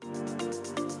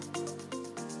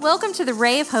Welcome to the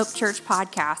Ray of Hope Church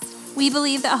podcast. We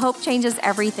believe that hope changes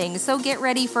everything, so get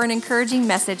ready for an encouraging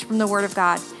message from the Word of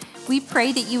God. We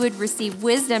pray that you would receive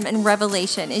wisdom and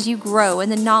revelation as you grow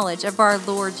in the knowledge of our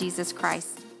Lord Jesus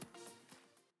Christ.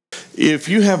 If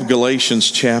you have Galatians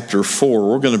chapter 4,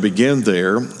 we're going to begin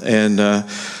there, and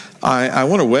I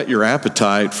want to whet your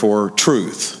appetite for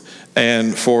truth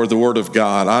and for the Word of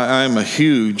God. I'm a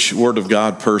huge Word of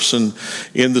God person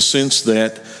in the sense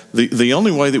that the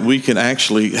only way that we can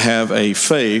actually have a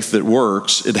faith that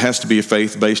works, it has to be a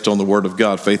faith based on the Word of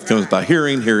God. Faith comes by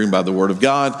hearing, hearing by the Word of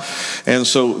God. And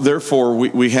so therefore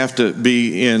we have to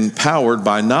be empowered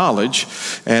by knowledge.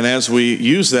 And as we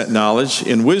use that knowledge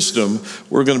in wisdom,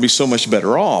 we're going to be so much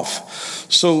better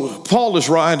off. So Paul is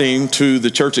writing to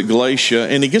the church at Galatia,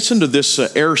 and he gets into this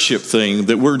heirship thing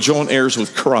that we're joint heirs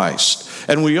with Christ.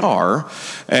 And we are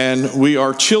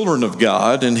children of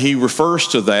God, and he refers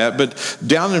to that. But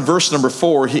down in verse number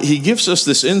 4, he gives us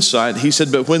this insight. He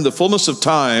said, "But when the fullness of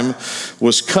time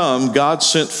was come, God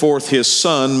sent forth his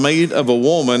Son, made of a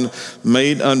woman,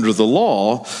 made under the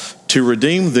law, to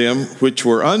redeem them which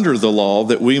were under the law,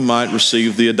 that we might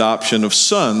receive the adoption of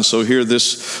sons." So here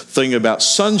this thing about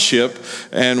sonship,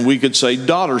 and we could say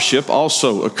daughtership,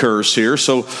 also occurs here.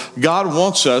 So God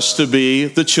wants us to be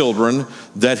the children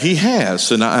that he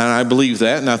has, and I believe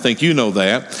that, and I think you know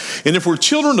that. And if we're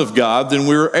children of God, then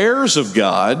we're heirs of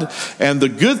God, and the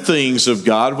good things of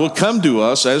God will come to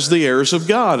us as the heirs of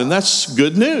God, and that's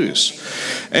good news.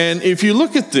 And if you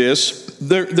look at this,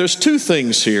 there's two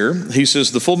things here. He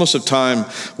says the fullness of time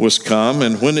was come,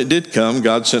 and when it did come,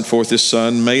 God sent forth his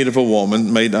Son, made of a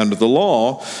woman, made under the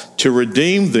law, to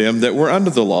redeem them that were under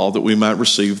the law, that we might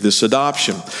receive this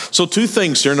adoption. So two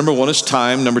things here. Number one is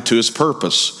time. Number two is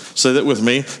purpose. Say that with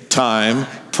me. Time,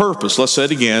 purpose. Let's say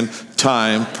it again.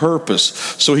 Time, purpose.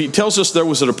 So he tells us there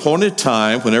was an appointed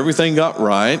time when everything got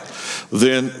right.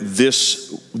 Then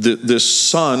this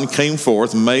Son came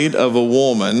forth, made of a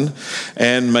woman,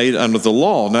 and made under the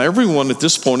law. Now everyone at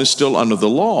this point is still under the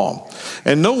law,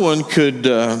 and no one could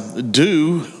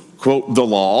do, quote, the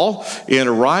law in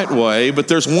a right way, but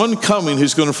there's one coming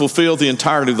who's going to fulfill the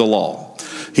entirety of the law.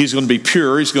 He's going to be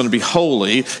pure. He's going to be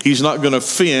holy. He's not going to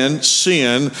offend,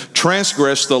 sin,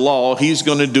 transgress the law. He's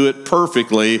going to do it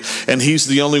perfectly, and he's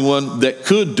the only one that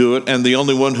could do it and the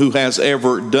only one who has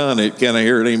ever done it. Can I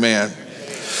hear it? Amen.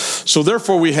 So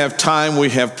therefore we have time, we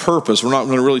have purpose. We're not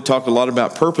going to really talk a lot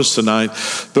about purpose tonight,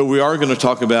 but we are going to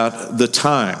talk about the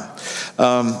time.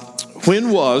 When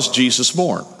was Jesus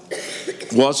born?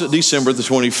 Was it December the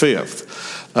 25th?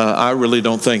 I really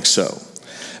don't think so.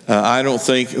 I don't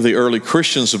think the early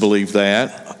Christians believed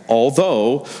that,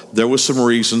 although there was some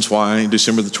reasons why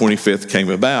December the 25th came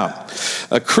about.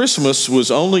 Christmas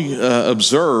was only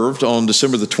observed on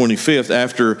December the 25th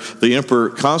after the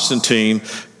Emperor Constantine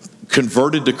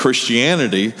converted to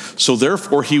Christianity, so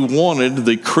therefore he wanted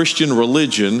the Christian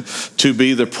religion to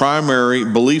be the primary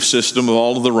belief system of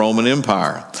all of the Roman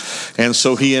Empire. And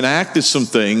so he enacted some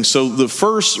things. So the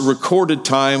first recorded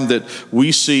time that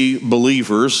we see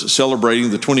believers celebrating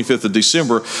the 25th of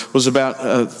December was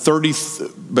about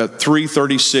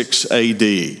 336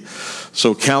 AD.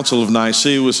 So Council of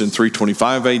Nicaea was in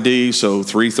 325 AD, so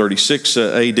 336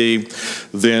 AD.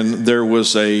 Then there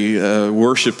was a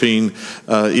worshiping,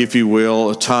 if you will,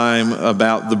 a time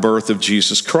about the birth of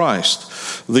Jesus Christ.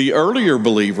 The earlier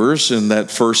believers in that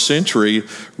first century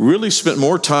really spent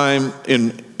more time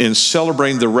in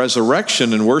celebrating the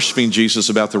resurrection and worshiping Jesus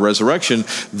about the resurrection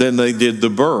than they did the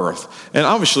birth. And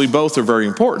obviously both are very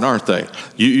important, aren't they?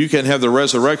 You can't have the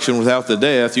resurrection without the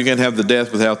death. You can't have the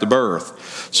death without the birth.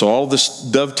 So all this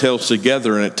dovetails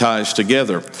together and it ties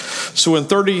together. So in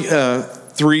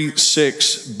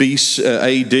 36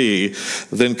 AD,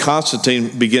 then Constantine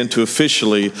began to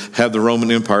officially have the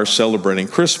Roman Empire celebrating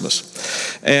Christmas.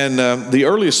 And the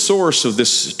earliest source of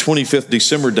this 25th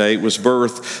December date was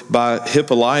birthed by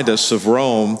Hippolytus of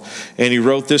Rome, and he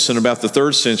wrote this in about the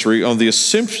 3rd century on the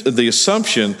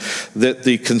assumption that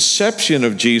the conception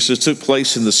of Jesus took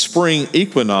place in the spring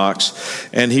equinox,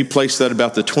 and he placed that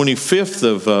about the 25th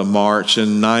of March,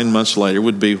 and 9 months later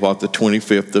would be the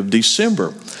 25th of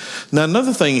December. Now,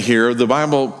 another thing here, the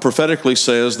Bible prophetically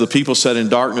says the people sat in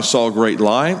darkness saw a great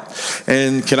light.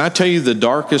 And can I tell you the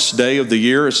darkest day of the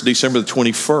year is December the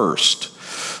 21st.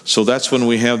 So that's when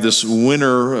we have this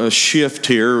winter shift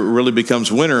here. It really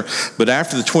becomes winter. But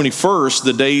after the 21st,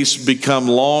 the days become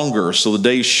longer. So the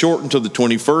days shorten to the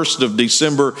 21st of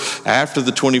December. After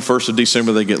the 21st of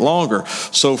December, they get longer.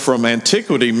 So from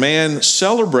antiquity, man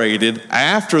celebrated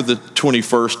after the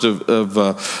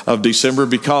 21st of December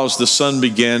because the sun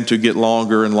began to get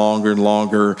longer and longer and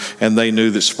longer, and they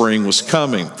knew that spring was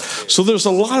coming. So there's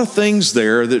a lot of things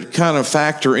there that kind of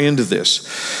factor into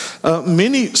this.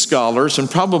 Many scholars, and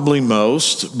probably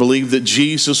most, believe that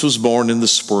Jesus was born in the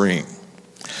spring.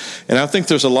 And I think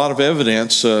there's a lot of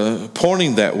evidence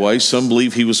pointing that way. Some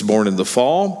believe he was born in the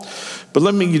fall. But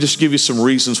let me just give you some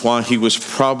reasons why he was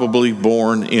probably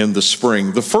born in the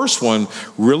spring. The first one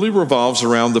really revolves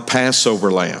around the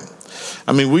Passover lamb.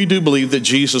 I mean, we do believe that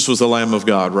Jesus was the Lamb of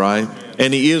God, right?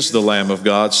 And he is the Lamb of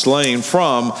God, slain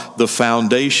from the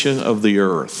foundation of the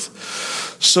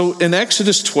earth. So in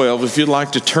Exodus 12, if you'd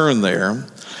like to turn there,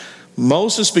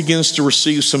 Moses begins to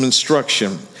receive some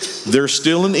instruction. They're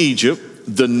still in Egypt.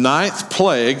 The 9th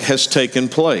plague has taken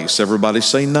place. Everybody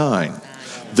say 9.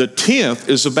 The 10th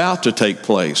is about to take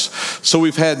place. So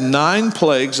we've had 9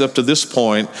 plagues up to this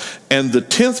point, and the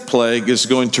 10th plague is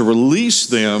going to release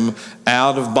them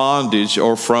out of bondage,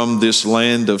 or from this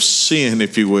land of sin,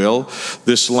 if you will,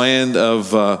 this land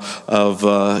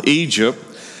of Egypt.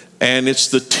 And it's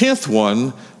the 10th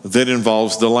one that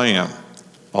involves the lamb.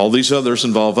 All these others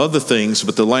involve other things,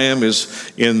 but the lamb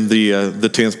is in the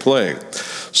 10th plague.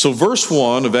 So verse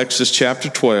 1 of Exodus chapter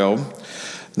 12,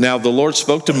 now the Lord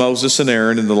spoke to Moses and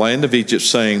Aaron in the land of Egypt,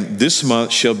 saying, this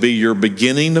month shall be your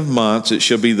beginning of months. It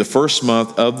shall be the first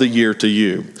month of the year to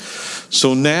you.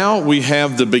 So now we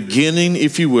have the beginning,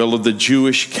 if you will, of the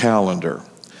Jewish calendar.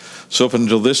 So up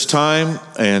until this time,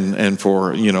 and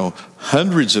for,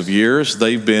 hundreds of years,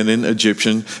 they've been in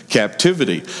Egyptian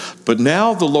captivity. But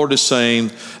now the Lord is saying,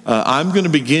 I'm going to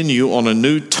begin you on a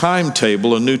new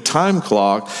timetable, a new time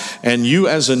clock, and you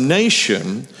as a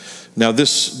nation, now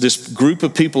this group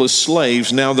of people as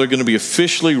slaves, now they're going to be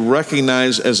officially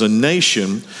recognized as a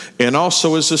nation and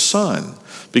also as a son.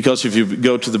 Because if you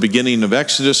go to the beginning of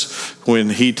Exodus, when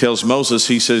he tells Moses,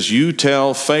 he says, you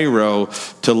tell Pharaoh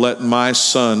to let my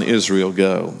son Israel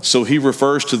go. So he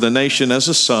refers to the nation as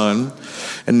a son,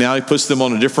 and now he puts them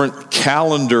on a different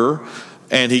calendar,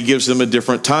 and he gives them a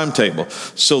different timetable.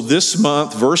 So this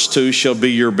month, verse 2, shall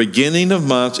be your beginning of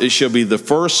months. It shall be the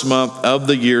first month of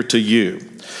the year to you.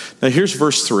 Now here's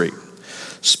verse 3.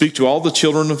 Speak to all the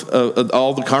children of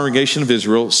all the congregation of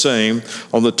Israel, saying,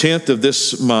 on the 10th of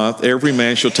this month, every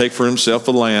man shall take for himself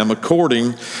a lamb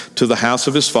according to the house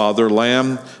of his father,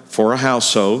 lamb for a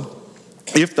household.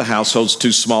 If the household's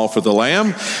too small for the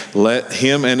lamb, let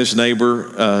him and his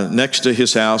neighbor next to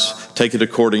his house take it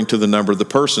according to the number of the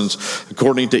persons.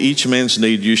 According to each man's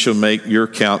need, you shall make your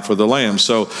count for the lamb.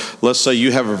 So let's say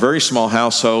you have a very small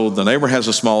household, the neighbor has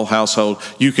a small household,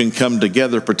 you can come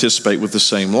together, participate with the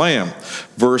same lamb.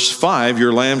 Verse 5,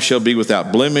 your lamb shall be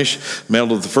without blemish.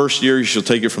 Male of the first year, you shall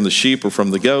take it from the sheep or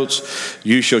from the goats.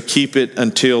 You shall keep it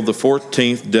until the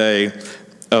 14th day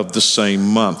of the same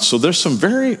month. So there's some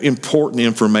very important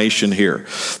information here.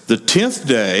 The 10th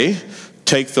day,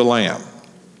 take the lamb.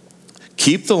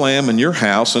 Keep the lamb in your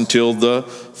house until the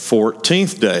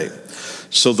 14th day.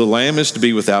 So the lamb is to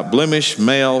be without blemish,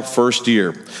 male, first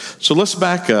year. So let's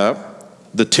back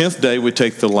up. The 10th day, we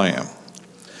take the lamb.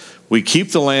 We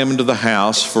keep the lamb into the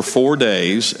house for 4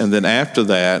 days, and then after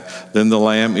that, then the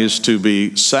lamb is to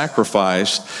be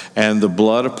sacrificed and the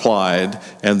blood applied,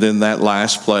 and then that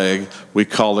last plague, we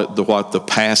call it the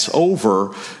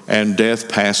Passover, and death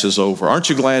passes over. Aren't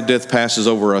you glad death passes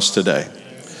over us today?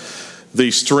 The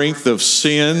strength of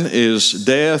sin is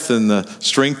death, and the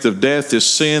strength of death is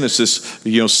sin. It's this,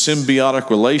 symbiotic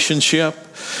relationship.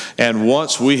 And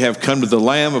once we have come to the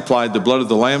Lamb, applied the blood of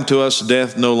the Lamb to us,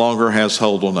 death no longer has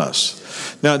hold on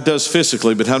us. Now it does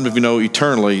physically, but how many of you know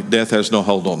eternally death has no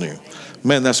hold on you?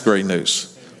 Man, that's great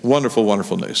news. Wonderful,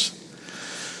 wonderful news.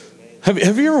 Have you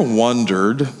ever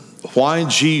wondered why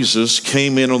Jesus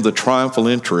came in on the triumphal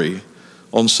entry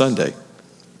on Sunday,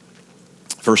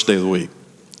 first day of the week?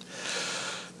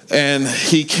 And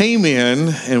he came in,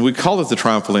 and we call it the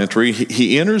triumphal entry.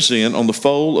 He enters in on the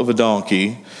foal of a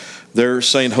donkey. They're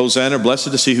saying, Hosanna, blessed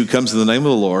is he who comes in the name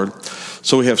of the Lord.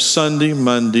 So we have Sunday,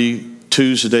 Monday,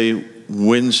 Tuesday,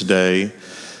 Wednesday,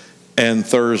 and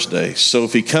Thursday. So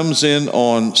if he comes in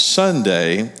on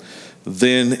Sunday,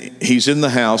 then he's in the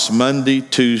house Monday,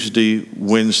 Tuesday,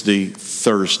 Wednesday,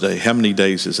 Thursday. How many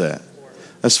days is that?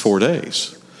 That's 4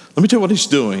 days. Let me tell you what he's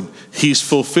doing. He's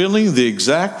fulfilling the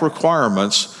exact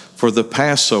requirements for the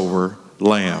Passover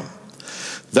lamb.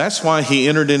 That's why he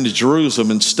entered into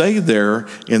Jerusalem and stayed there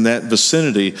in that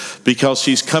vicinity, because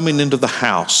he's coming into the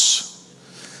house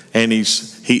and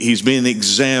he's being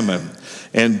examined.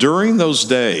 And during those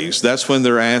days, that's when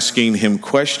they're asking him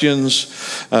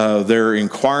questions. They're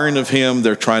inquiring of him.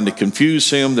 They're trying to confuse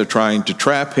him. They're trying to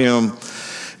trap him.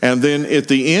 And then at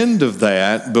the end of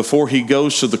that, before he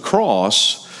goes to the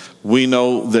cross, we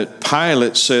know that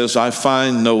Pilate says, I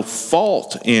find no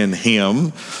fault in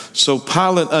him. So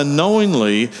Pilate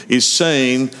unknowingly is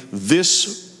saying,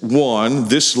 this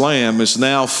lamb is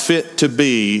now fit to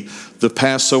be the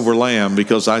Passover lamb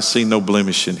because I see no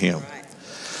blemish in him.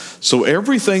 So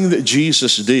everything that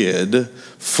Jesus did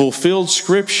fulfilled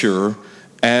Scripture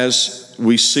as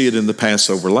we see it in the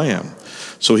Passover lamb.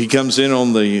 So he comes in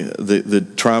on the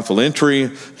triumphal entry.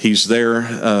 He's there,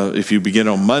 if you begin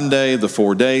on Monday, the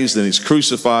 4 days, then he's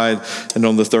crucified, and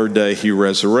on the third day he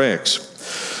resurrects.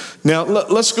 Now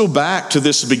let's go back to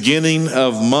this beginning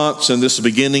of months and this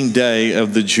beginning day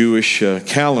of the Jewish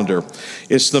calendar.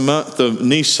 It's the month of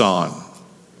Nisan,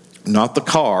 not the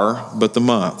car, but the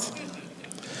month.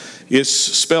 It's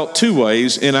spelt two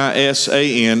ways,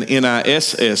 Nisan,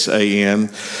 Nissan.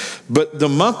 But the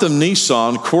month of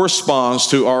Nisan corresponds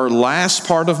to our last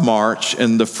part of March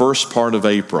and the first part of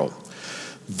April.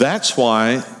 That's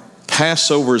why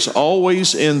Passover is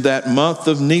always in that month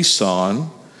of Nisan,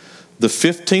 the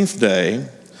 15th day,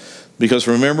 because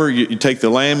remember, you take the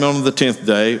lamb on the 10th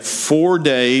day, 4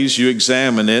 days you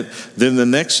examine it, then the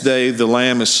next day the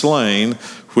lamb is slain,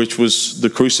 which was the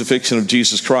crucifixion of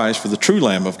Jesus Christ for the true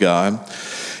Lamb of God.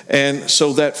 And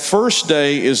so that first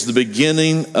day is the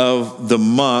beginning of the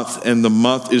month, and the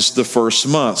month is the first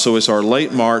month. So it's our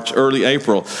late March, early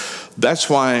April. That's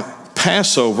why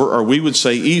Passover, or we would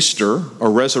say Easter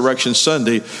or Resurrection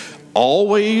Sunday,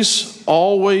 always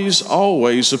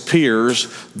appears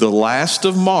the last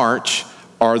of March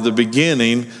or the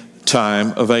beginning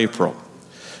time of April.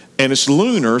 And it's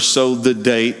lunar, so the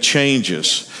date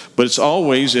changes. But it's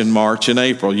always in March and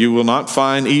April. You will not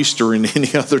find Easter in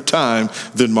any other time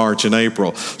than March and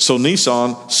April. So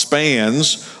Nisan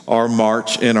spans our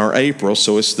March and our April,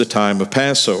 so it's the time of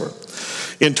Passover.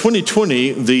 In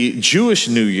 2020, the Jewish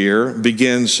New Year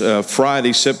begins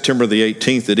Friday, September the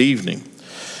 18th at evening.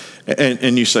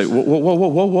 And you say,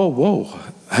 whoa,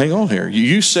 hang on here.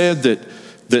 You said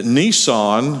that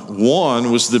Nisan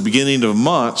 1 was the beginning of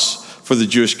months for the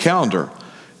Jewish calendar.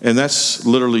 And that's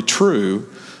literally true.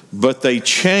 But they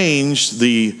changed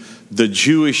the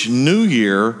Jewish New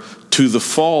Year to the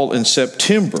fall in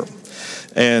September.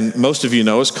 And most of you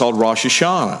know it's called Rosh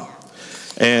Hashanah.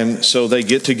 And so they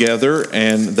get together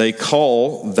and they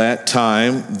call that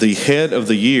time the head of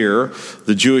the year,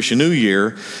 the Jewish New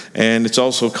Year. And it's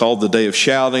also called the Day of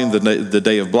Shouting, the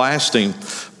Day of Blasting.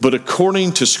 But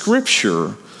according to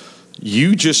Scripture,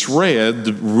 you just read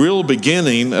the real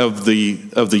beginning of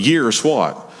the year is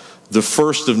what? The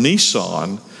first of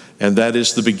Nisan. And that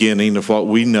is the beginning of what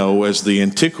we know as the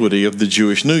antiquity of the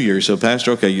Jewish New Year. So,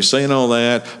 Pastor, okay, you're saying all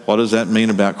that. What does that mean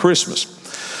about Christmas?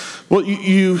 Well,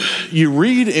 you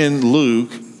read in Luke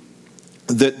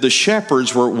that the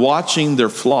shepherds were watching their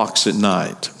flocks at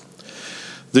night.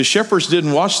 The shepherds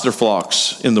didn't watch their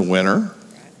flocks in the winter.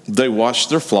 They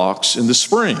watched their flocks in the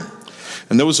spring.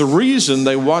 And there was a reason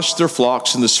they watched their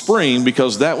flocks in the spring,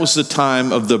 because that was the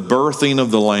time of the birthing of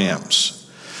the lambs.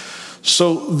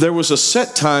 So there was a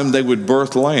set time they would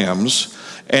birth lambs,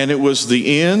 and it was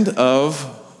the end of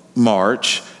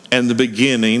March and the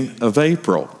beginning of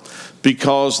April,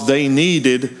 because they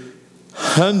needed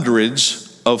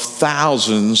hundreds of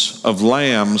thousands of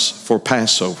lambs for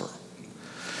Passover.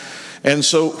 And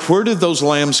so where did those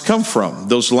lambs come from?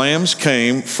 Those lambs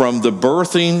came from the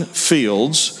birthing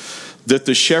fields that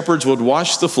the shepherds would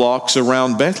watch the flocks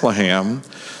around Bethlehem,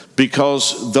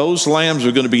 because those lambs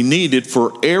are going to be needed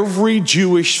for every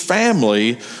Jewish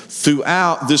family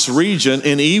throughout this region,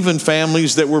 and even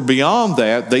families that were beyond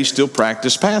that, they still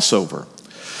practiced Passover.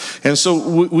 And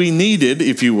so we needed,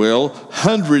 if you will,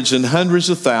 hundreds and hundreds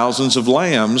of thousands of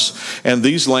lambs, and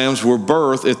these lambs were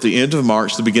birthed at the end of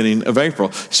March, the beginning of April.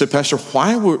 He said, Pastor,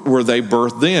 why were they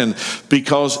birthed then?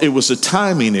 Because it was a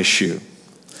timing issue.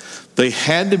 They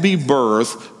had to be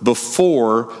birthed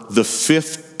before the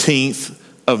 15th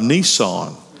of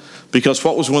Nisan, because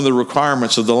what was one of the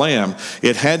requirements of the lamb?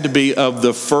 It had to be of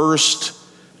the first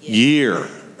year.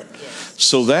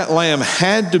 So that lamb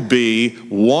had to be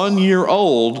 1 year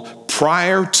old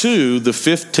prior to the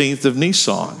 15th of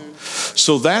Nisan.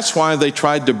 So that's why they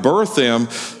tried to birth them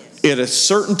at a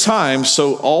certain time,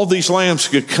 so all these lambs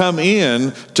could come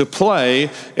in to play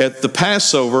at the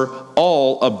Passover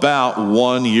all about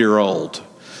 1 year old.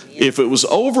 If it was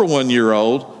over 1 year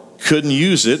old, couldn't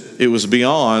use it. It was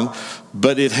beyond,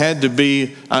 but it had to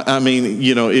be,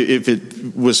 if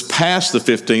it was past the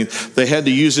 15th, they had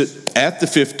to use it at the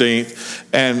 15th,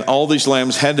 and all these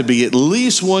lambs had to be at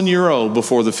least 1 year old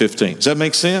before the 15th. Does that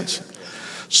make sense?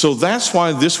 So that's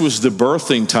why this was the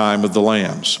birthing time of the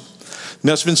lambs.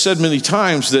 Now, it's been said many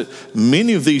times that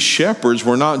many of these shepherds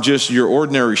were not just your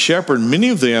ordinary shepherd. Many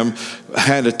of them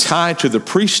had a tie to the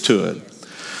priesthood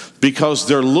because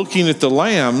they're looking at the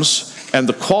lambs and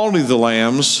the quality of the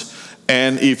lambs.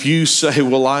 And if you say,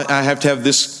 well, I have to have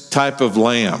this type of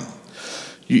lamb,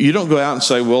 you don't go out and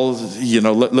say, well,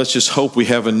 let's just hope we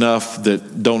have enough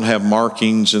that don't have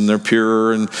markings and they're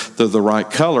pure and they're the right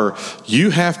color.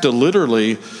 You have to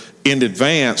literally, in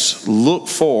advance, look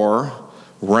for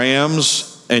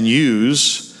rams and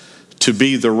ewes to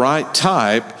be the right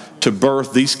type to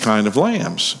birth these kind of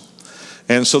lambs.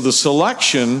 And so the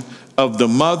selection of the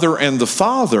mother and the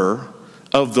father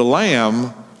of the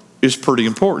lamb is pretty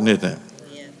important, isn't it?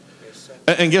 Yeah.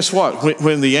 And guess what?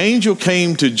 When the angel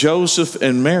came to Joseph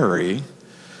and Mary,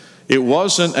 it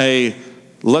wasn't a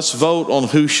let's vote on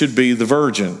who should be the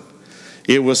virgin.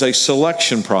 It was a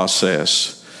selection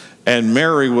process. And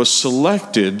Mary was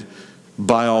selected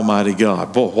by Almighty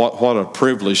God. Boy, what a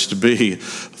privilege to be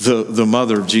the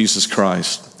mother of Jesus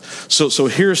Christ. So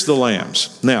here's the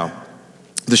lambs. Now,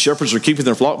 the shepherds are keeping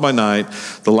their flock by night.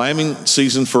 The lambing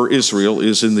season for Israel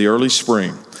is in the early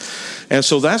spring. And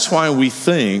so that's why we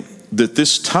think that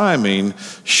this timing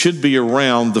should be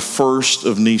around the 1st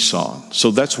of Nisan.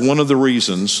 So that's one of the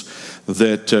reasons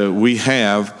that we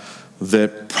have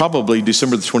that probably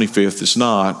December the 25th is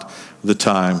not the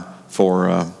time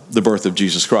for the birth of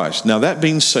Jesus Christ. Now, that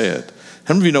being said,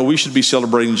 how many of you know we should be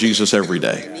celebrating Jesus every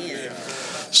day?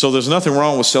 So there's nothing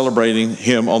wrong with celebrating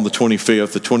him on the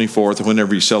 25th, the 24th, or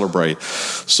whenever you celebrate.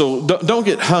 So don't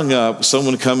get hung up.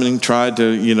 Someone coming and tried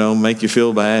to, make you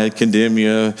feel bad, condemn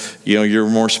you. You're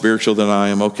more spiritual than I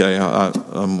am. Okay,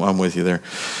 I'm with you there.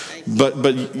 But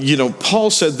Paul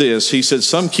said this. He said,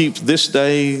 some keep this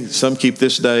day, some keep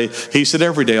this day. He said,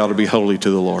 every day ought to be holy to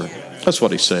the Lord. That's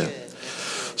what he said.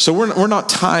 So we're not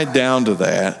tied down to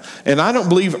that. And I don't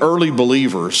believe early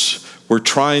believers were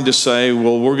trying to say,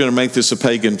 well, we're going to make this a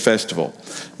pagan festival.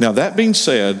 Now, that being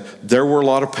said, there were a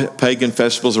lot of pagan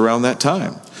festivals around that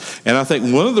time. And I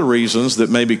think one of the reasons that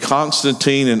maybe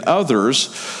Constantine and others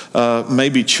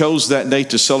maybe chose that day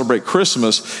to celebrate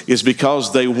Christmas is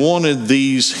because they wanted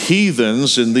these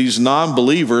heathens and these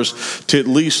non-believers to at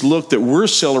least look that we're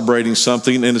celebrating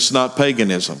something and it's not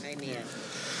paganism. Amen.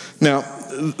 Now,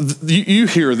 you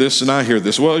hear this and I hear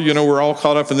this. Well, we're all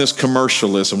caught up in this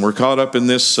commercialism. We're caught up in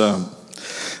this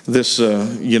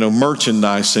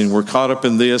merchandising. We're caught up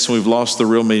in this, and we've lost the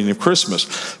real meaning of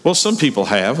Christmas. Well, some people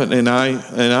have, and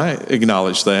I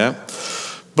acknowledge that.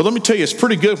 But let me tell you, it's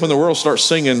pretty good when the world starts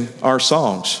singing our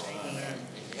songs.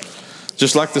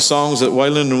 Just like the songs that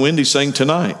Waylon and Wendy sang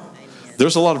tonight.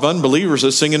 There's a lot of unbelievers that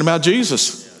are singing about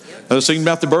Jesus. They're singing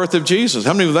about the birth of Jesus.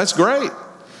 How many of that's great?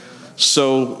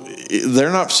 So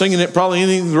they're not singing it probably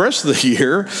any the rest of the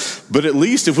year, but at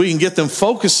least if we can get them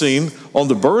focusing on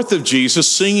the birth of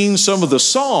Jesus, singing some of the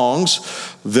songs,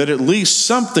 that at least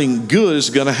something good is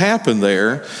going to happen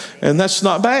there, and that's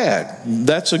not bad.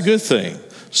 That's a good thing.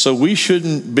 So we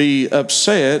shouldn't be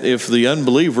upset if the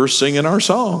unbelievers singing our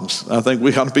songs. I think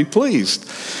we ought to be pleased.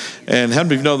 And how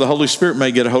many of you know the Holy Spirit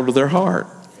may get a hold of their heart?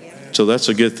 So that's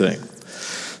a good thing.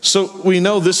 So we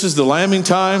know this is the lambing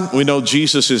time. We know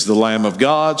Jesus is the Lamb of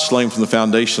God, slain from the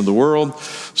foundation of the world.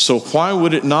 So why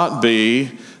would it not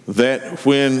be that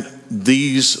when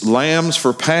these lambs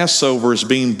for Passover is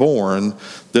being born,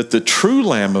 that the true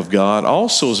Lamb of God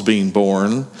also is being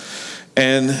born,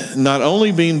 and not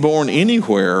only being born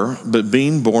anywhere, but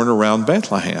being born around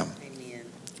Bethlehem? Amen.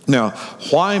 Now,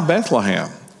 why Bethlehem?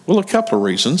 Well, a couple of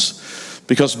reasons.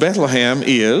 Because Bethlehem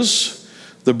is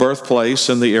the birthplace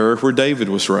and the area where David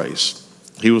was raised.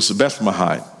 He was a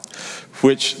Bethlehemite,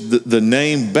 which the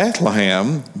name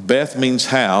Bethlehem, Beth means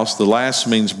house, the last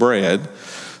means bread.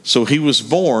 So he was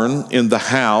born in the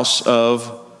house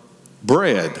of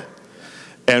bread.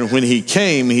 And when he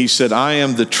came, he said, I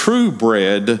am the true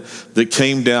bread that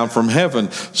came down from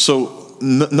heaven. So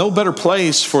no better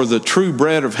place for the true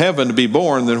bread of heaven to be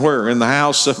born than where? In the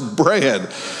house of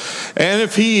bread. And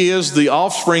if he is the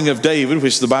offspring of David,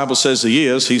 which the Bible says he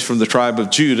is, he's from the tribe of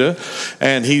Judah,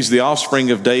 and he's the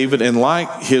offspring of David, and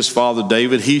like his father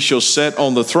David, he shall sit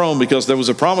on the throne, because there was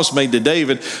a promise made to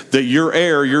David that your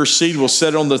heir, your seed will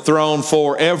sit on the throne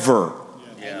forever.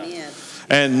 Yeah.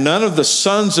 And none of the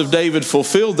sons of David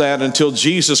fulfilled that until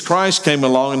Jesus Christ came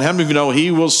along. And how many of you know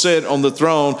he will sit on the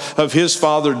throne of his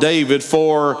father David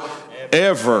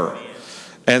forever?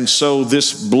 And so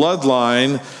this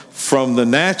bloodline from the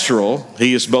natural,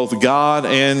 he is both God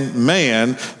and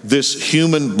man, this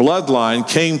human bloodline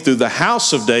came through the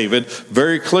house of David.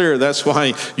 Very clear. That's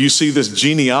why you see this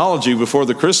genealogy before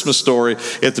the Christmas story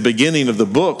at the beginning of the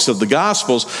books of the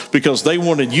Gospels, because they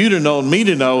wanted you to know and me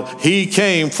to know he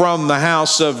came from the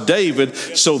house of David.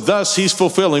 So thus he's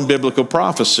fulfilling biblical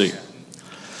prophecy.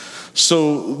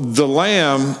 So the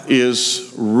lamb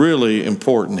is really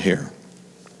important here.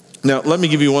 Now, let me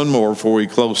give you one more before we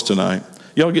close tonight.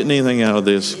 Y'all getting anything out of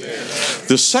this?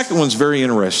 The second one's very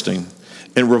interesting.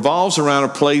 It revolves around a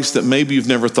place that maybe you've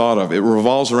never thought of. It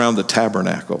revolves around the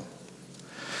tabernacle.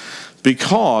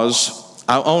 Because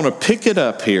I want to pick it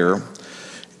up here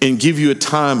and give you a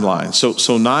timeline.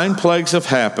 So 9 plagues have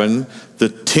happened. The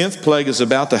 10th plague is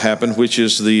about to happen, which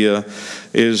is the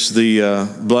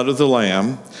blood of the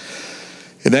lamb.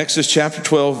 In Exodus chapter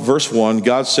 12, verse 1,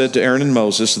 God said to Aaron and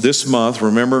Moses, "This month,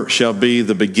 remember, shall be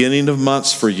the beginning of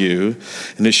months for you,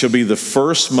 and it shall be the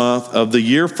first month of the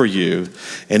year for you."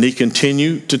 And he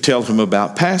continued to tell him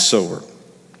about Passover.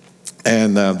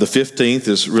 And the 15th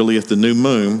is really at the new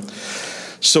moon.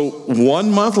 So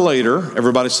 1 month later,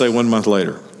 everybody say 1 month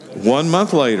later. 1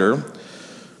 month later,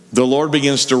 the Lord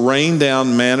begins to rain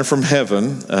down manna from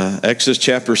heaven. Exodus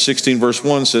chapter 16, verse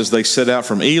 1 says, "They set out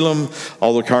from Elim.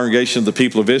 All the congregation of the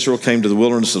people of Israel came to the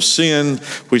wilderness of Sin,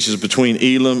 which is between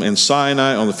Elim and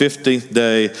Sinai, on the 15th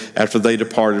day after they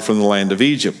departed from the land of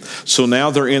Egypt." So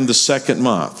now they're in the second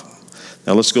month.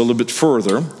 Now let's go a little bit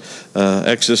further.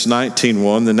 Exodus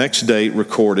 19:1, the next date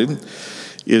recorded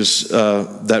is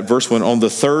that verse 1, "On the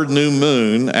third new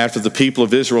moon, after the people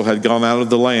of Israel had gone out of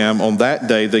the land, on that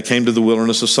day they came to the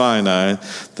wilderness of Sinai."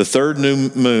 The third new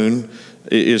moon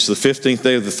is the 15th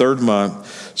day of the third month.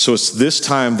 So it's this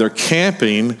time they're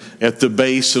camping at the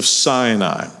base of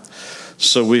Sinai.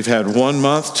 So we've had 1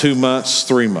 month, 2 months,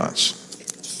 3 months.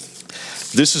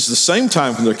 This is the same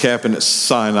time when they're camping at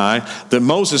Sinai that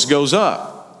Moses goes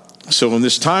up. So in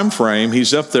this time frame,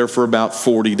 he's up there for about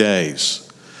 40 days.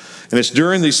 And it's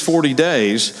during these 40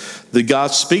 days that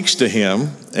God speaks to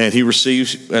him, and he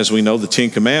receives, as we know, the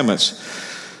 10 Commandments.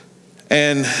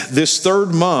 And this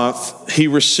third month, he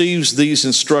receives these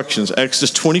instructions.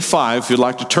 Exodus 25, if you'd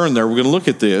like to turn there, we're going to look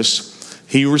at this.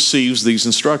 He receives these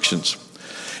instructions.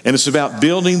 And it's about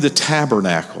building the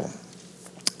tabernacle.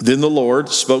 "Then the Lord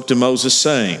spoke to Moses,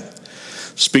 saying,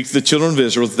 Speak to the children of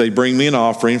Israel that they bring me an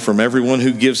offering. From everyone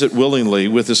who gives it willingly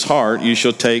with his heart, you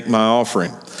shall take my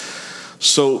offering."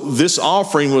 So this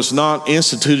offering was not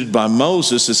instituted by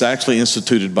Moses, it's actually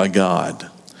instituted by God.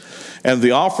 And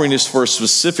the offering is for a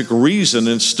specific reason,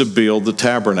 it's to build the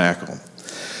tabernacle.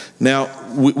 Now,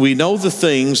 we know the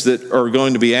things that are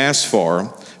going to be asked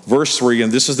for. Verse 3,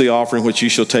 "And this is the offering which you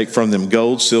shall take from them: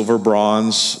 gold, silver,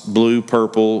 bronze, blue,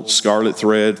 purple, scarlet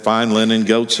thread, fine linen,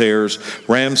 goat's hairs,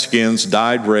 ram skins,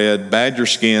 dyed red, badger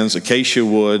skins, acacia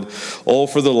wood, oil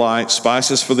for the light,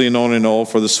 spices for the anointing oil,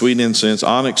 for the sweet incense,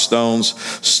 onyx stones,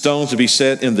 stones to be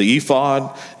set in the ephod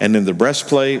and in the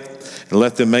breastplate. And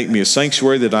let them make me a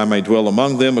sanctuary that I may dwell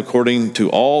among them according to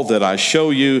all that I show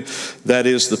you. That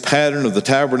is the pattern of the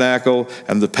tabernacle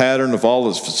and the pattern of all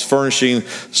its furnishing.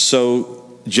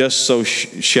 Just so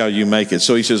shall you make it."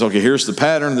 So he says, okay, here's the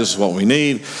pattern. This is what we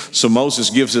need. So Moses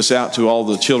gives this out to all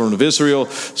the children of Israel.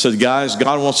 Said, guys,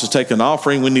 God wants to take an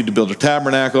offering. We need to build a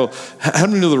tabernacle. How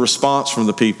do you know the response from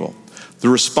the people? The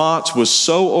response was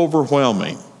so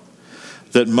overwhelming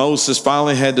that Moses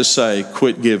finally had to say,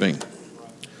 "Quit giving."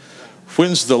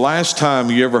 When's the last time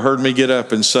you ever heard me get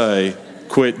up and say,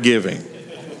 "Quit giving"?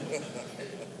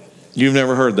 You've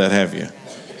never heard that, have you?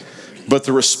 But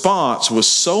the response was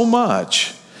so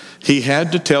much, he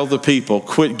had to tell the people,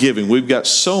 "Quit giving. We've got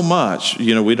so much,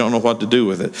 we don't know what to do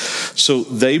with it." So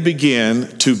they began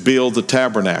to build the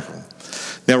tabernacle.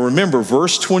 Now remember,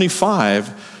 verse 25,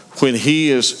 when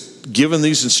he is given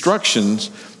these instructions,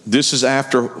 this is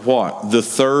after what? The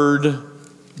third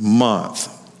month.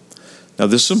 Now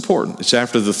this is important. It's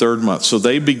after the third month. So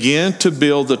they begin to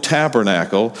build the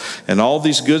tabernacle, and all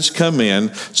these goods come in.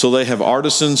 So they have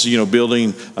artisans,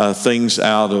 building things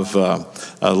out of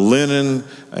linen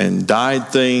and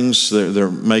dyed things.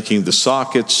 They're making the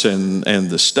sockets and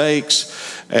the stakes,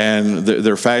 and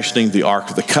they're fashioning the Ark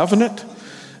of the Covenant,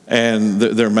 and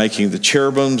they're making the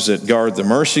cherubims that guard the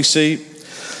mercy seat.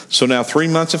 So now 3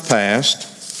 months have passed,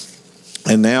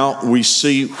 and now we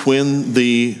see when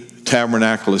the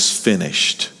tabernacle is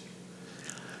finished.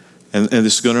 And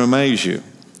this is going to amaze you.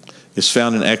 It's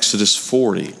found in Exodus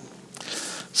 40.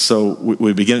 So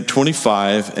we begin at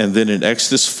 25, and then in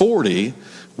Exodus 40,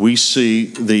 we see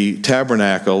the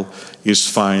tabernacle is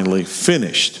finally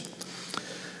finished.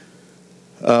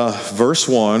 Verse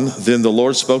 1, then the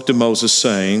Lord spoke to Moses,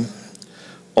 saying,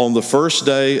 on the first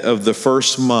day of the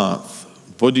first month.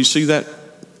 Boy, do you see that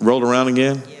rolled around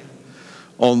again? Yeah.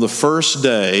 On the first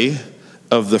day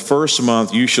of the first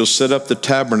month, you shall set up the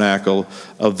tabernacle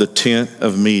of the tent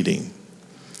of meeting.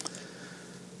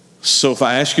 So if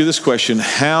I ask you this question,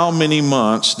 how many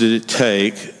months did it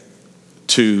take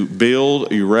to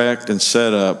build, erect, and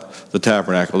set up the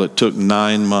tabernacle? It took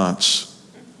 9 months.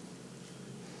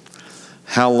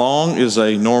 How long is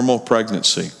a normal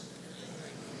pregnancy?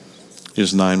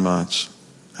 Is 9 months.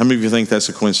 How many of you think that's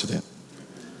a coincidence?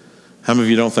 How many of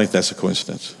you don't think that's a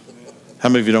coincidence? How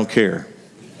many of you don't care?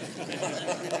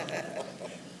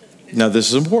 Now this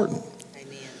is important.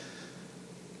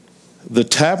 The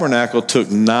tabernacle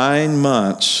took 9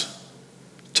 months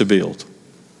to build.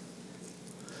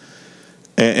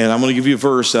 And I'm going to give you a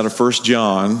verse out of 1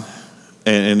 John,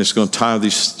 and it's going to tie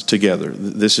these together.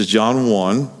 This is John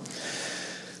 1.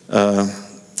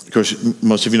 Of course,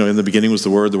 most of you know, in the beginning was the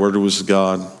Word was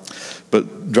God.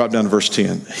 But drop down to verse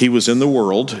 10. He was in the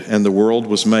world, and the world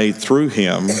was made through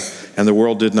him, and the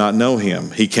world did not know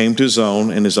him. He came to his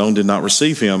own, and his own did not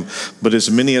receive him. But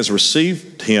as many as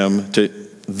received him, to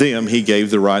them he gave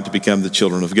the right to become the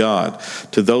children of God,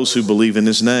 to those who believe in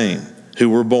his name, who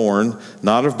were born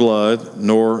not of blood,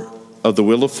 nor of the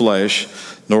will of flesh,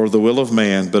 nor of the will of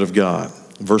man, but of God.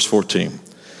 Verse 14.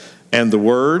 And the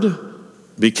Word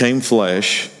became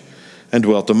flesh and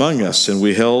dwelt among us, and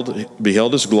we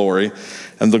beheld his glory,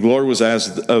 and the glory was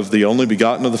as of the only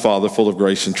begotten of the Father, full of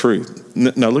grace and truth.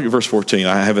 Now look at verse 14.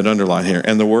 I have it underlined here.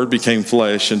 And the Word became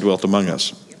flesh and dwelt among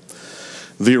us.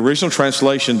 The original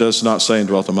translation does not say and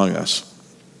dwelt among us.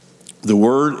 The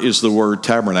word is the word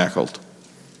tabernacled.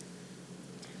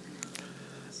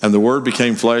 And the Word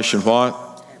became flesh and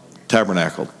what?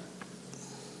 Tabernacled.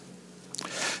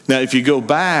 Now if you go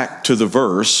back to the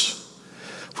verse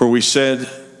where we said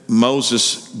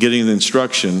Moses getting the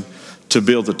instruction to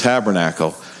build the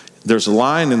tabernacle, there's a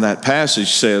line in that passage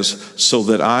says, so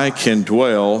that I can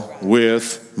dwell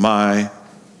with my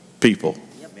people.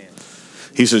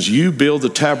 He says, you build the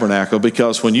tabernacle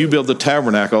because when you build the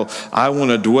tabernacle, I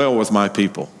want to dwell with my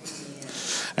people.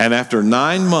 And after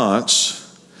 9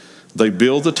 months, they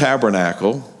build the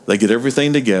tabernacle, they get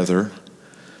everything together,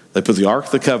 they put the Ark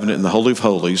of the Covenant in the Holy of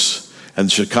Holies, and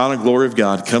the Shekinah glory of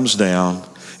God comes down.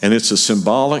 And it's a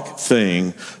symbolic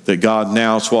thing that God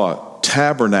now is what?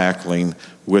 Tabernacling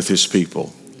with his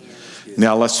people.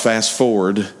 Now let's fast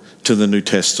forward to the New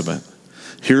Testament.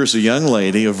 Here's a young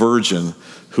lady, a virgin,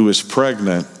 who is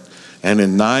pregnant, and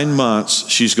in 9 months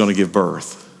she's going to give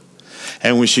birth.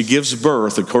 And when she gives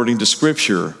birth, according to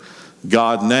Scripture,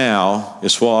 God now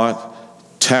is what?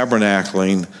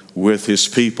 Tabernacling with his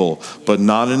people, but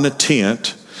not in a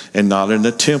tent and not in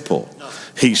a temple.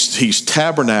 He's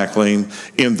tabernacling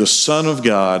in the Son of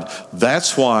God.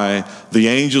 That's why the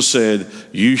angel said,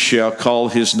 you shall call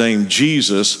his name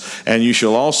Jesus, and you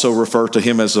shall also refer to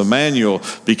him as Emmanuel,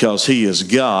 because he is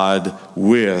God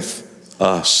with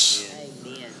us.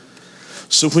 Amen.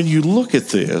 So when you look at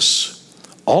this,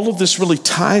 all of this really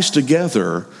ties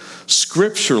together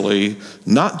scripturally,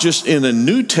 not just in a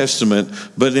New Testament,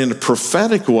 but in a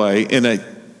prophetic way, in a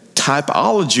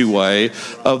typology way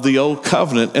of the Old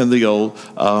Covenant and the Old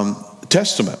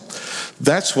Testament.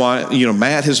 That's why,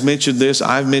 Matt has mentioned this,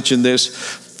 I've mentioned this.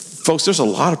 Folks, there's a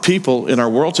lot of people in our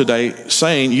world today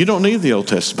saying you don't need the Old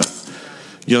Testament.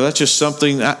 That's just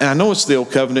something, I know it's the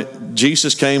Old Covenant.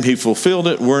 Jesus came, he fulfilled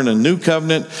it. We're in a new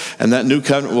covenant, and that new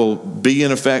covenant will be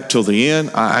in effect till the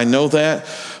end. I know that.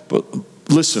 But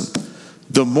listen,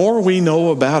 the more we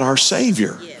know about our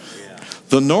Savior,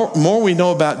 the more we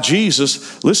know about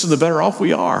Jesus, listen, the better off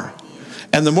we are.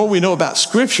 And the more we know about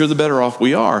Scripture, the better off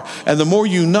we are. And the more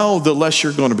you know, the less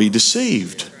you're going to be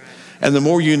deceived. And the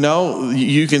more you know,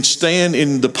 you can stand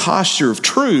in the posture of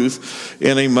truth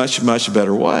in a much, much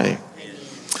better way.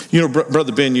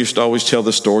 Brother Ben used to always tell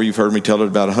this story. You've heard me tell it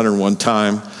about 101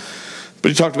 times. But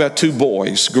he talked about 2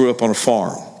 boys grew up on a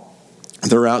farm.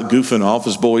 They're out goofing off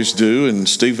as boys do. And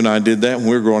Steve and I did that when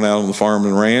we were growing out on the farm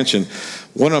and ranch. And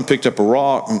one of them picked up a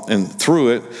rock and threw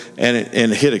it, and it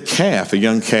hit a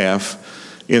young calf,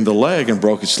 in the leg and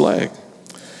broke its leg.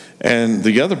 And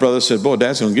the other brother said, boy,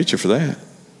 Dad's going to get you for that.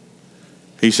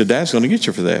 He said, Dad's going to get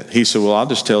you for that. He said, well, I'll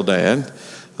just tell Dad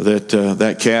that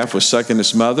that calf was sucking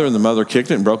its mother, and the mother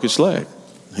kicked it and broke its leg.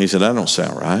 He said, that don't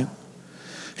sound right.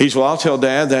 He said, well, I'll tell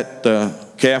Dad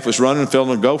that calf was running and fell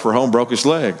in a gopher hole and broke his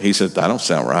leg. He said, that don't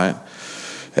sound right.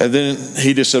 And then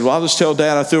he just said, well, I'll just tell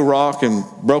Dad I threw a rock and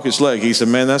broke his leg. He said,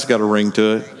 man, that's got a ring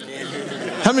to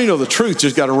it. How many know the truth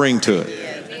just got a ring to it?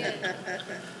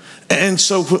 And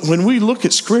so when we look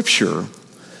at Scripture,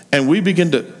 and we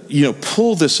begin to,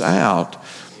 pull this out,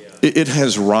 it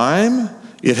has rhyme,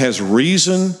 it has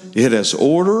reason, it has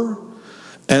order,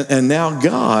 and now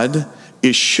God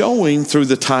is showing through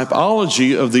the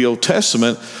typology of the Old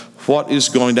Testament what is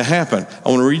going to happen. I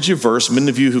want to read you a verse. Many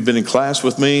of you who've been in class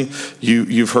with me,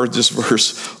 you've heard this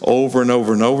verse over and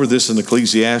over and over. This is in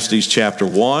Ecclesiastes chapter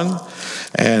 1,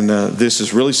 and this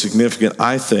is really significant,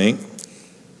 I think.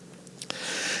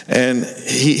 And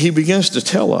he begins to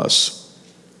tell us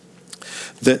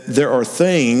that there are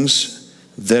things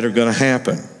that are going to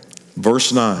happen.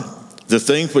 Verse 9, the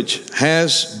thing which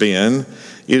has been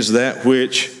is that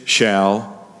which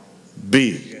shall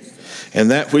be.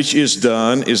 And that which is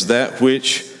done is that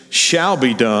which shall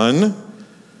be done.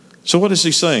 So what is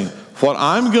he saying? What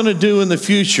I'm going to do in the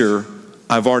future,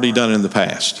 I've already done in the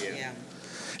past. Yeah.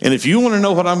 And if you want to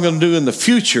know what I'm going to do in the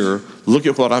future, look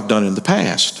at what I've done in the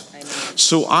past. Amen.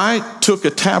 So I took a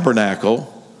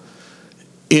tabernacle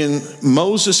in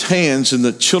Moses' hands, in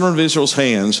the children of Israel's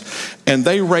hands, and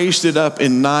they raised it up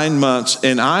in 9 months,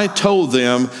 and I told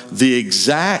them the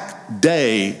exact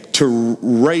day to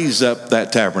raise up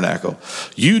that tabernacle.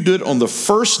 You do it on the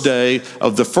first day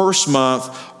of the first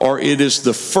month, or it is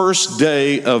the first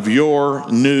day of your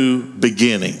new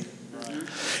beginning.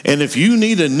 And if you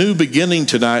need a new beginning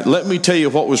tonight, let me tell you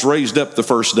what was raised up the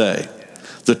first day.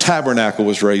 The tabernacle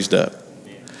was raised up.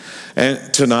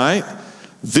 And tonight,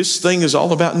 this thing is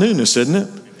all about newness, isn't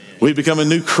it? We become a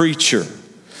new creature.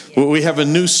 We have a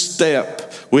new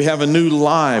step. We have a new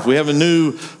life. We have a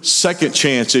new second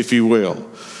chance, if you will.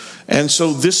 And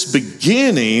so this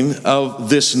beginning of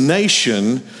this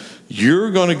nation, you're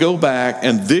going to go back,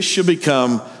 and this should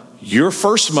become your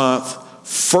first month,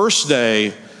 first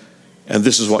day, and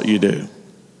this is what you do.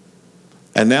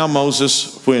 And now,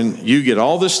 Moses, when you get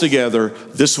all this together,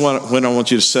 this is when I want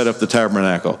you to set up the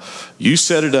tabernacle. You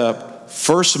set it up.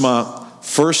 First month,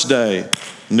 first day,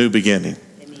 new beginning.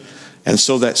 Amen. And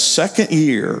so that second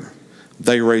year,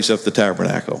 they raise up the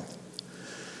tabernacle.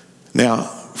 Now,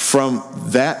 from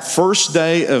that first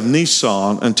day of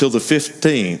Nisan until the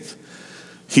 15th,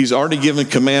 he's already given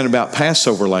command about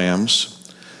Passover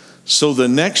lambs. So the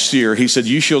next year, he said,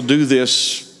 you shall do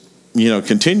this,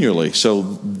 continually. So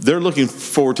they're looking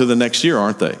forward to the next year,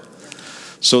 aren't they?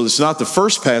 So it's not the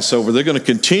first Passover. They're going to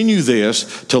continue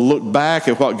this to look back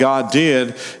at what God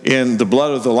did in the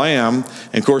blood of the Lamb.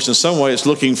 And of course, in some way, it's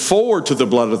looking forward to the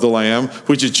blood of the Lamb,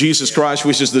 which is Jesus Christ,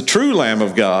 which is the true Lamb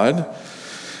of God.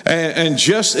 And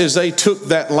just as they took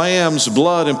that lamb's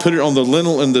blood and put it on the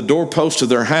lintel and the doorpost of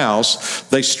their house,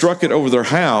 they struck it over their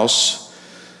house.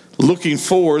 Looking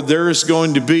forward, there is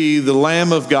going to be the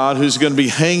Lamb of God who's going to be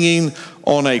hanging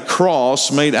on a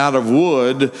cross made out of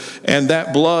wood, and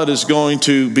that blood is going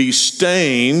to be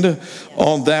stained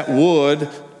on that wood,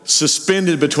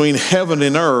 suspended between heaven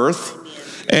and earth.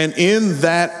 And in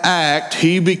that act,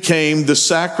 he became the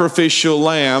sacrificial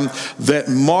lamb that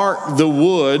marked the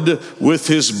wood with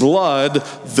his blood.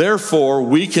 Therefore,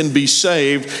 we can be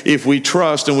saved if we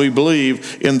trust and we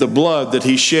believe in the blood that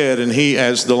he shed, and he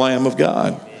as the Lamb of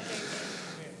God.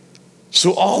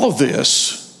 So all of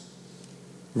this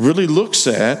really looks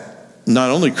at not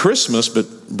only Christmas, but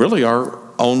really our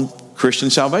own Christian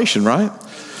salvation, right?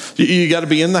 You got to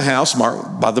be in the house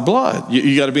marked by the blood.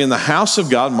 You got to be in the house of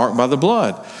God marked by the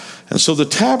blood. And so the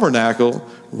tabernacle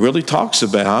really talks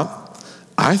about,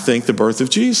 I think, the birth of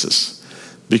Jesus.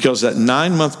 Because that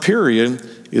 9-month period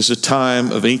is a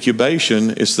time of incubation.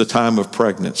 It's the time of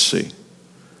pregnancy.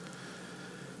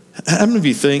 How many of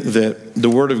you think that the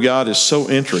Word of God is so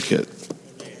intricate?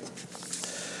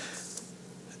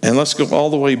 And let's go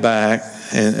all the way back,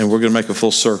 and we're going to make a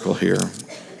full circle here,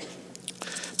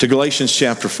 to Galatians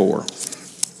chapter 4.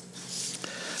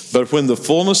 But when the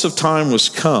fullness of time was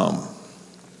come,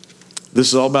 this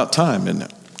is all about time, isn't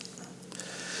it?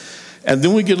 And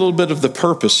then we get a little bit of the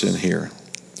purpose in here.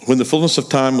 When the fullness of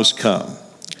time was come.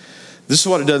 This is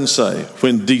what it doesn't say.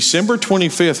 When December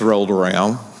 25th rolled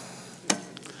around,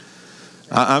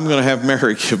 I'm going to have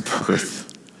Mary give birth.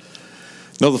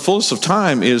 No, the fullness of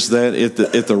time is that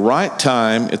at the right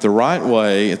time, at the right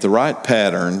way, at the right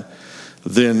pattern,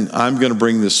 then I'm going to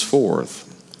bring this forth.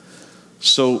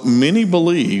 So many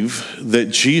believe that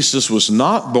Jesus was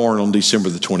not born on December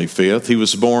the 25th. He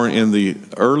was born in the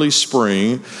early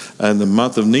spring and the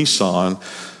month of Nisan,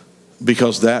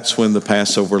 because that's when the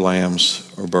Passover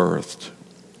lambs are birthed.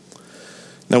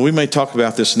 Now, we may talk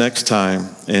about this next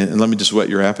time, and let me just whet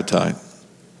your appetite.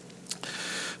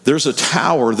 There's a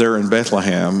tower there in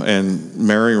Bethlehem, and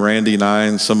Mary, Randy, and I,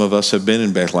 and some of us have been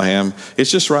in Bethlehem. It's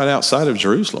just right outside of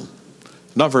Jerusalem,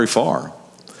 not very far.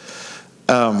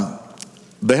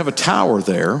 They have a tower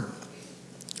there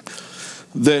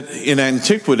that in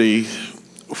antiquity,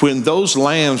 when those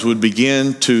lambs would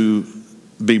begin to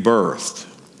be birthed,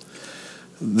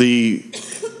 the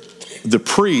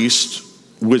priest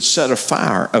would set a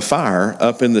fire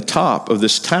up in the top of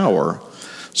this tower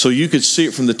so you could see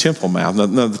it from the Temple Mount.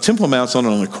 Now the Temple Mount's on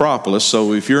an acropolis,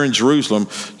 so if you're in Jerusalem,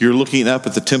 you're looking up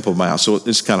at the Temple Mount, so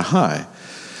it's kind of high.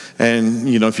 And,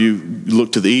 if you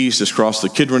look to the east, it's across the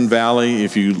Kidron Valley.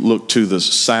 If you look to the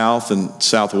south and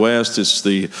southwest, it's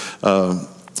the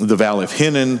Valley of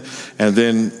Hinnom. And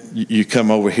then you come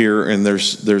over here and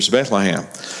there's Bethlehem.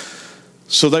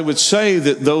 So they would say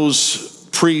that those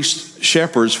priest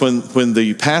shepherds, when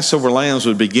the Passover lambs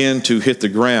would begin to hit the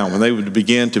ground, when they would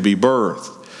begin to be birthed,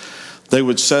 they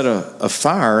would set a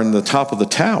fire in the top of the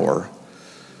tower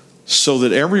so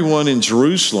that everyone in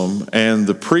Jerusalem and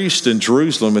the priest in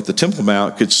Jerusalem at the Temple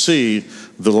Mount could see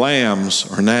the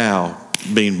lambs are now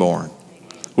being born.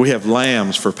 We have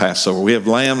lambs for Passover. We have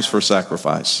lambs for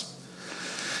sacrifice.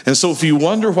 And so if you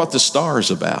wonder what the star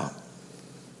is about,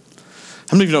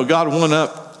 how many of you know God went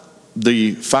up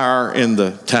the fire in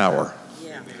the tower?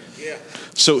 Yeah.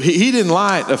 So he didn't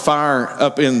light a fire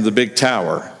up in the big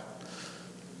tower.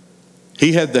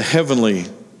 He had the heavenly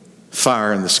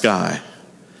fire in the sky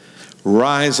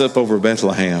rise up over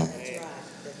Bethlehem.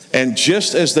 And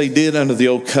just as they did under the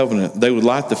old covenant, they would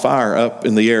light the fire up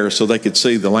in the air so they could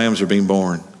see the lambs are being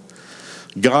born.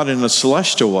 God, in a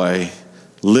celestial way,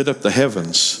 lit up the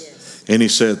heavens, and he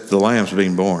said, the lambs are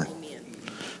being born.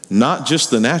 Not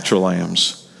just the natural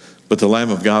lambs, but the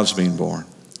Lamb of God's being born.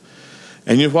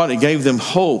 And you know what? It gave them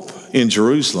hope in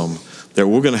Jerusalem that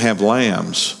we're going to have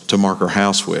lambs to mark our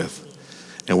house with,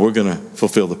 and we're going to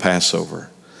fulfill the Passover.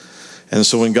 And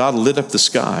so when God lit up the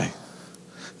sky,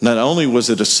 not only was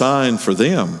it a sign for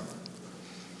them,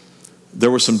 there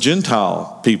were some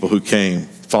Gentile people who came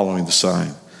following the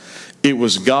sign. It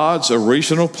was God's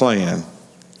original plan.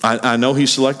 I know he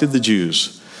selected the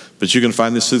Jews, but you can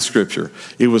find this through Scripture.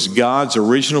 It was God's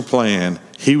original plan.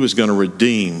 He was going to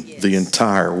redeem the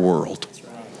entire world.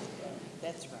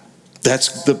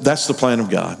 That's the plan of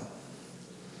God.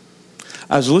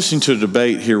 I was listening to a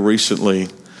debate here recently,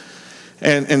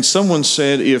 and someone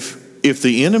said, if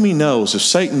the enemy knows, if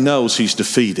Satan knows he's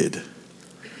defeated,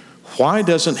 why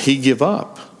doesn't he give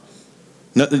up?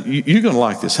 Now, you're going to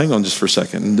like this. Hang on just for a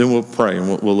second, and then we'll pray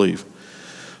and we'll leave.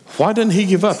 Why doesn't he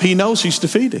give up? He knows he's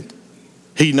defeated.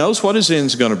 He knows what his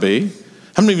end's going to be.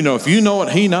 How many of you know if you know it,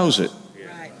 he knows it?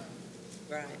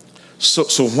 Right.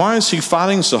 So why is he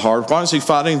fighting so hard? Why is he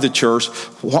fighting the church?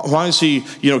 Why is he,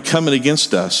 coming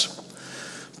against us?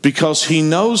 Because he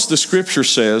knows the Scripture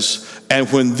says,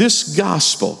 and when this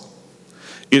gospel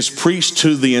is preached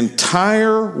to the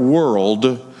entire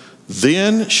world,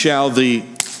 then shall the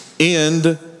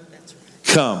end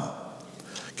come.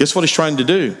 Guess what he's trying to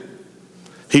do?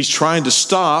 He's trying to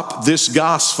stop this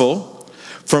gospel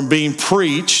from being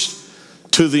preached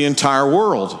to the entire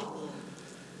world.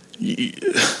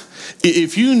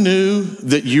 If you knew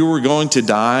that you were going to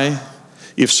die,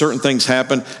 if certain things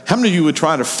happen, how many of you would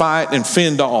try to fight and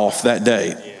fend off that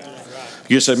day?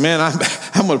 You say, man,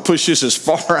 I'm going to push this as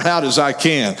far out as I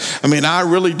can. I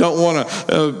really don't want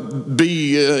to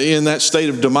be in that state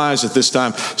of demise at this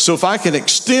time. So if I can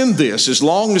extend this as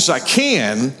long as I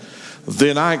can,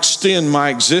 then I extend my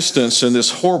existence in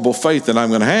this horrible faith that I'm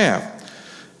going to have.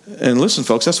 And listen,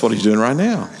 folks, that's what he's doing right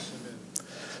now.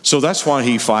 So that's why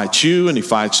he fights you and he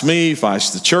fights me, he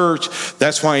fights the church.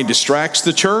 That's why he distracts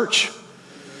the church.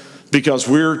 Because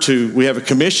we have a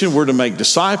commission, we're to make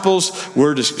disciples,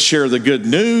 we're to share the good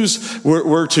news,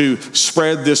 we're to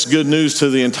spread this good news to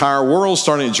the entire world,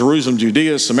 starting in Jerusalem,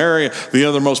 Judea, Samaria, the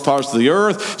othermost parts of the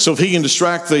earth. So if he can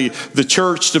distract the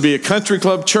church to be a country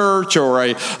club church or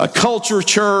a culture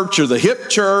church or the hip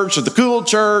church or the cool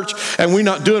church, and we're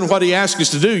not doing what he asks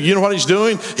us to do, you know what he's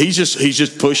doing? He's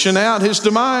just pushing out his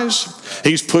demise.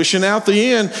 He's pushing out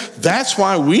the end. That's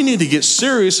why we need to get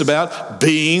serious about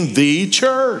being the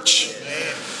church.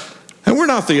 And we're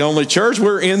not the only church.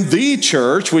 We're in the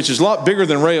church, which is a lot bigger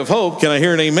than Ray of Hope. Can I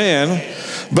hear an amen?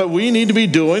 But we need to be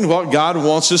doing what God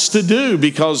wants us to do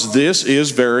because this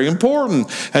is very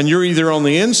important. And you're either on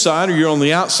the inside or you're on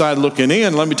the outside looking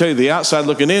in. Let me tell you, the outside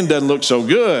looking in doesn't look so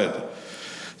good.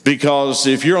 Because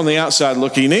if you're on the outside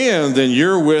looking in, then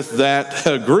you're with that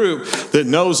group that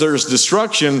knows there's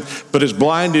destruction, but has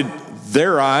blinded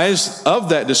their eyes of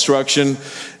that destruction.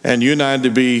 And you and I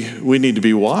we need to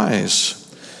be wise.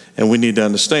 And we need to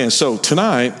understand. So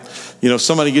tonight,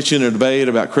 somebody gets you in a debate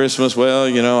about Christmas. Well,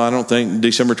 I don't think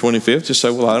December 25th. Just say,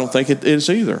 well, I don't think it is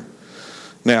either.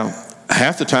 Now,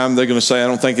 half the time they're going to say, I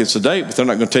don't think it's the date, but they're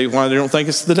not going to tell you why they don't think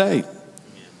it's the date.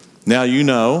 Now you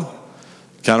know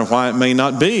Kind of why it may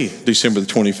not be December the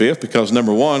 25th, because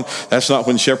number one, that's not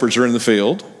when shepherds are in the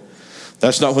field.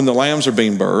 That's not when the lambs are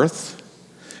being birthed.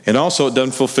 And also it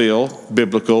doesn't fulfill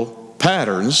biblical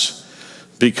patterns,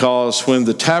 because when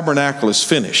the tabernacle is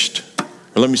finished,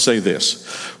 or let me say this,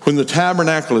 when the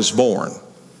tabernacle is born,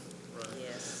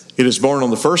 it is born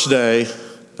on the first day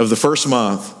of the first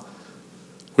month,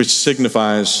 which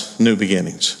signifies new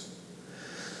beginnings.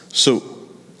 So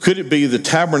could it be the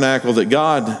tabernacle that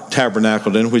God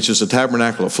tabernacled in, which is a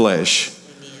tabernacle of flesh?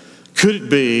 Could it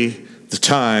be the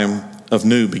time of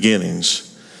new beginnings?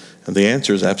 And the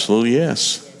answer is absolutely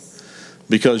yes.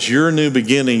 Because your new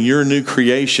beginning, your new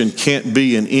creation can't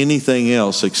be in anything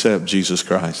else except Jesus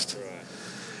Christ.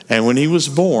 And when he was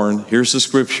born, here's the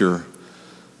scripture,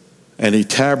 and he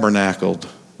tabernacled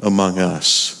among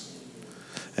us.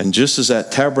 And just as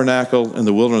that tabernacle in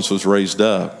the wilderness was raised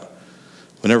up,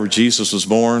 whenever Jesus was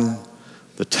born,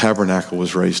 the tabernacle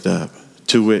was raised up.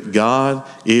 To wit, God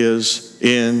is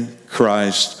in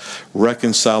Christ,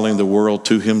 reconciling the world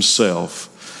to himself.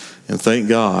 And thank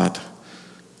God,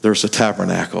 there's a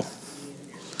tabernacle.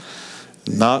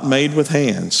 Not made with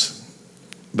hands,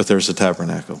 but there's a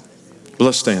tabernacle.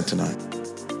 Let's stand tonight.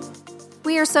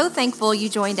 We are so thankful you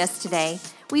joined us today.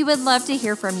 We would love to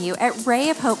hear from you at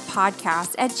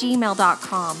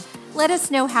rayofhopepodcast@gmail.com. Let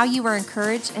us know how you were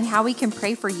encouraged and how we can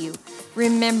pray for you.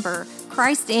 Remember,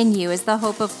 Christ in you is the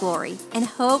hope of glory, and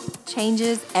hope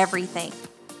changes everything.